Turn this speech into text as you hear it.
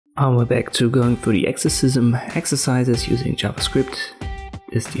We're back to going through the exercism exercises using JavaScript.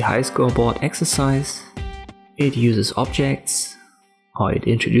 This is the high scoreboard exercise. It uses objects, or it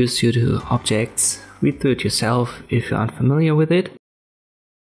introduces you to objects. Read through it yourself if you're unfamiliar with it.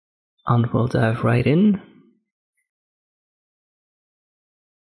 And we'll dive right in.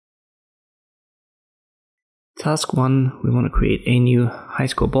 Task 1, we want to create a new high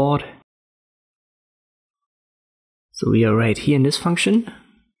scoreboard. So we are right here in this function.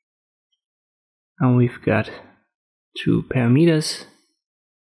 And we've got two parameters.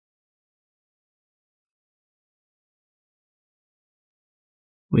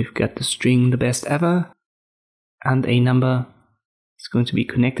 We've got the string the best ever, and a number is going to be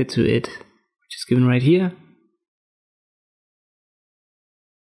connected to it, which is given right here.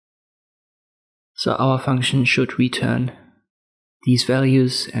 So our function should return these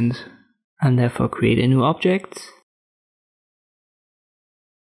values and therefore create a new object.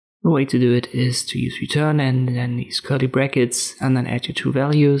 The way to do it is to use return and then these curly brackets and then add your two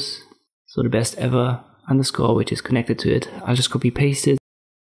values. So the best ever underscore, which is connected to it. I'll just copy paste it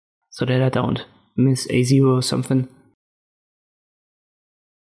so that I don't miss a 0 or something.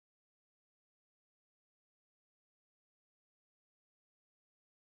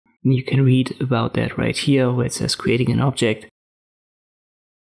 And you can read about that right here where it says creating an object.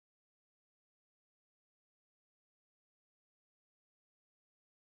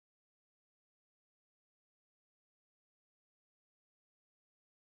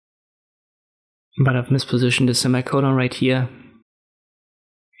 But I've mispositioned the semicolon right here.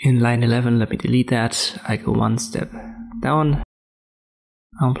 In line 11, let me delete that. I go one step down.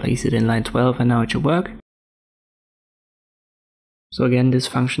 I'll place it in line 12 and now it should work. So again, this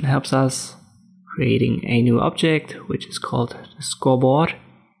function helps us creating a new object, which is called the scoreboard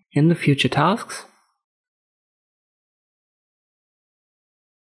in the future tasks.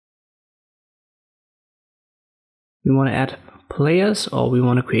 We want to add players, or we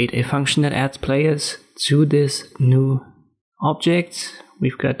want to create a function that adds players to this new object.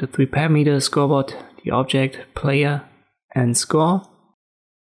 We've got the three parameters: scoreboard, the object, player, and score.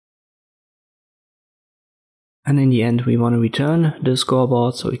 And in the end, we want to return the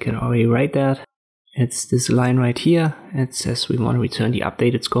scoreboard, so we can already write that. It's this line right here. It says we want to return the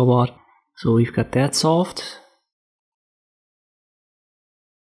updated scoreboard. So we've got that solved.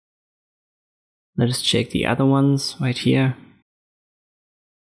 Let us check the other ones right here.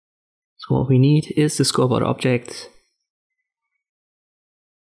 So what we need is the scoreboard object.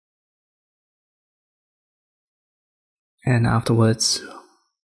 And afterwards,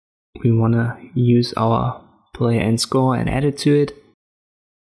 we want to use our player and score and add it to it.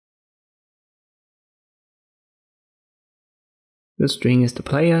 The string is the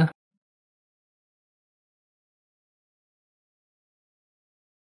player.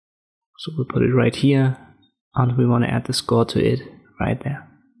 So we'll put it right here, and we want to add the score to it right there.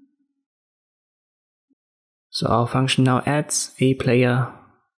 So our function now adds a player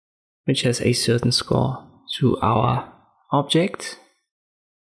which has a certain score to our object.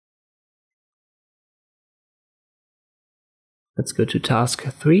 Let's go to task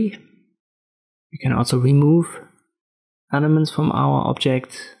 3. We can also remove elements from our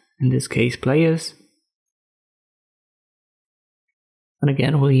object, in this case players. And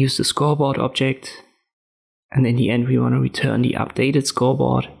again, we'll use the scoreboard object, and in the end we want to return the updated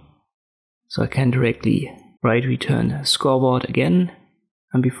scoreboard. So I can directly write return scoreboard again,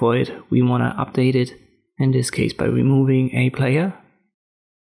 and before it we want to update it, in this case by removing a player.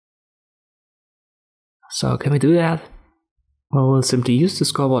 So can we do that? Well, we'll simply use the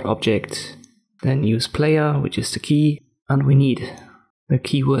scoreboard object, then use player, which is the key, and we need the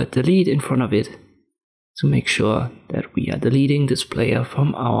keyword delete in front of it to make sure that we are deleting this player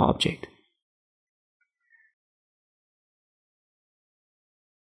from our object.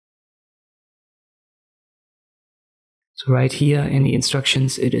 So right here in the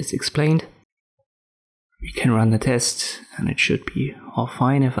instructions it is explained. We can run the test and it should be all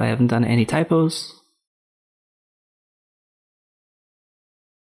fine if I haven't done any typos.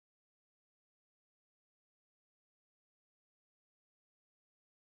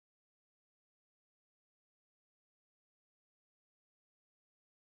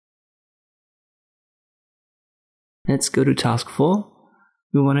 Let's go to task 4.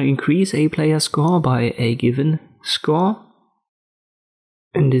 We want to increase a player score by a given score.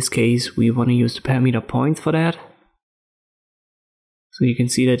 In this case, we want to use the parameter point for that. So you can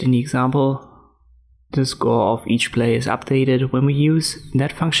see that in the example, the score of each player is updated when we use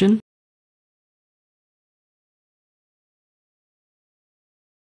that function.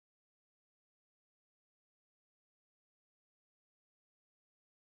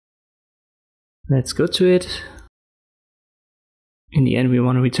 Let's go to it. In the end, we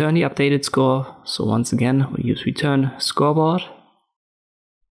want to return the updated score. So once again, we use return scoreboard.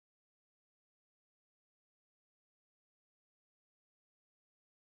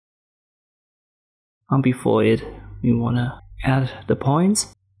 And before it, we want to add the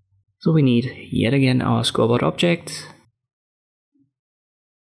points. So we need yet again our scoreboard object.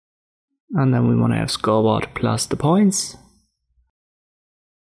 And then we want to have scoreboard plus the points.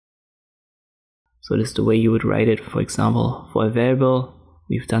 So this is the way you would write it, for example, for a variable.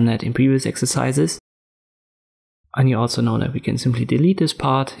 We've done that in previous exercises. And you also know that we can simply delete this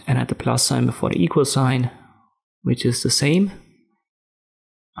part and add the plus sign before the equal sign, which is the same.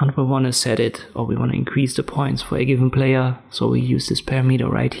 And we want to set it, or we want to increase the points for a given player. So we use this parameter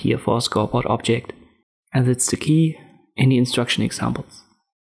right here for our scoreboard object, as it's the key in the instruction examples.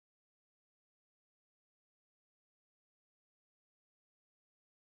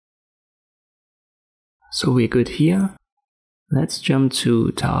 So we're good here. Let's jump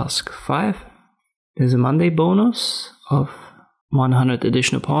to task 5. There's a Monday bonus of 100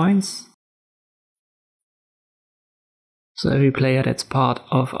 additional points. So every player that's part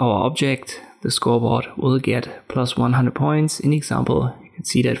of our object, the scoreboard, will get plus 100 points. In the example, you can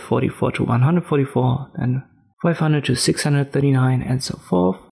see that 44 to 144, then 500 to 639, and so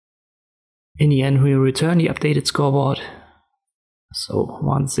forth. In the end, we'll return the updated scoreboard. So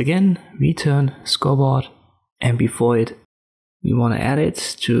once again, return scoreboard, and before it, we want to add it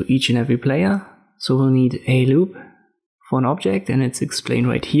to each and every player. So we'll need a loop for an object, and it's explained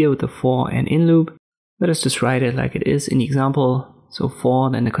right here with the for and in loop. Let us just write it like it is in the example. So for,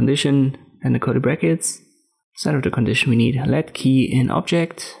 then the condition, then the curly brackets. Instead of the condition, we need let key in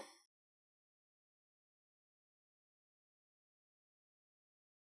object.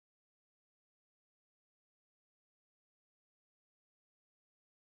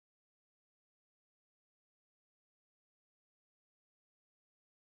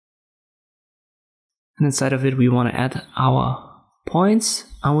 And inside of it, we want to add our points,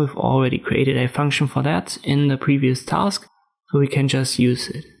 and we've already created a function for that in the previous task, so we can just use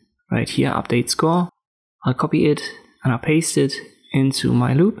it right here, update score. I'll copy it and I'll paste it into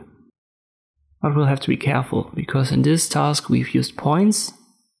my loop, but we'll have to be careful because in this task we've used points,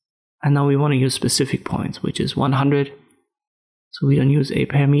 and now we want to use specific points, which is 100. So we don't use a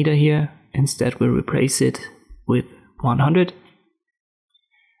parameter here, instead we'll replace it with 100.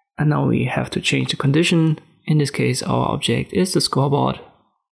 And now we have to change the condition. In this case, our object is the scoreboard,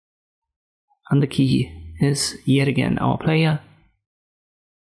 and the key is yet again our player.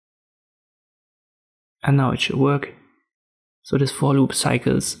 And now it should work. So this for loop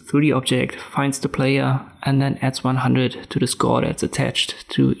cycles through the object, finds the player, and then adds 100 to the score that's attached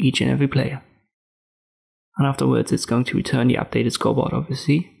to each and every player. And afterwards, it's going to return the updated scoreboard,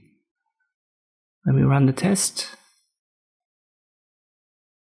 obviously. Let me run the test.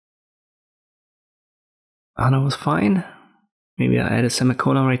 And it was fine. Maybe I add a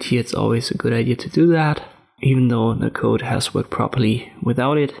semicolon right here. It's always a good idea to do that, even though the code has worked properly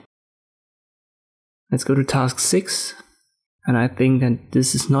without it. Let's go to task 6. And I think that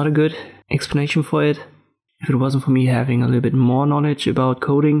this is not a good explanation for it. If it wasn't for me having a little bit more knowledge about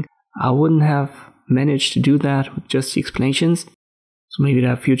coding, I wouldn't have managed to do that with just the explanations. So maybe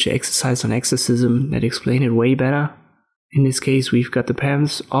there are future exercises on Exercism that explain it way better. In this case, we've got the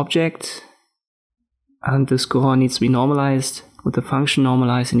parents object, and the score needs to be normalized with the function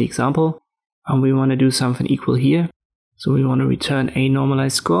normalize in the example. And we want to do something equal here. So we want to return a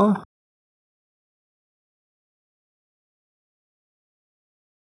normalized score.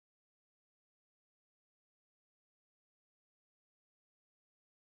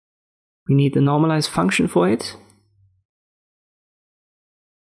 We need the normalize function for it.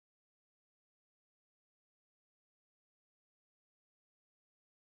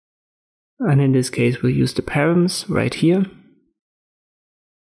 And in this case, we'll use the params right here.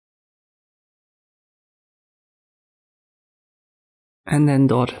 And then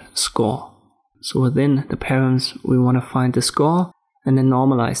dot score. So within the params, we want to find the score and then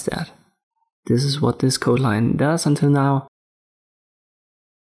normalize that. This is what this code line does until now.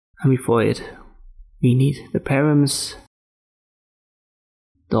 And before it, we need the params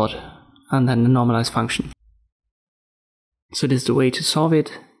dot and then the normalize function. So this is the way to solve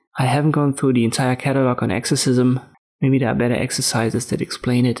it. I haven't gone through the entire catalog on Exercism. Maybe there are better exercises that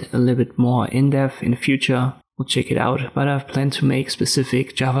explain it a little bit more in depth in the future. We'll check it out, but I've planned to make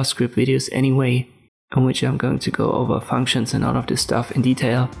specific JavaScript videos anyway, in which I'm going to go over functions and all of this stuff in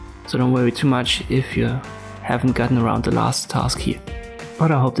detail. So don't worry too much if you haven't gotten around the last task here.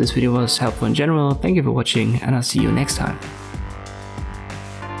 But I hope this video was helpful in general. Thank you for watching, and I'll see you next time.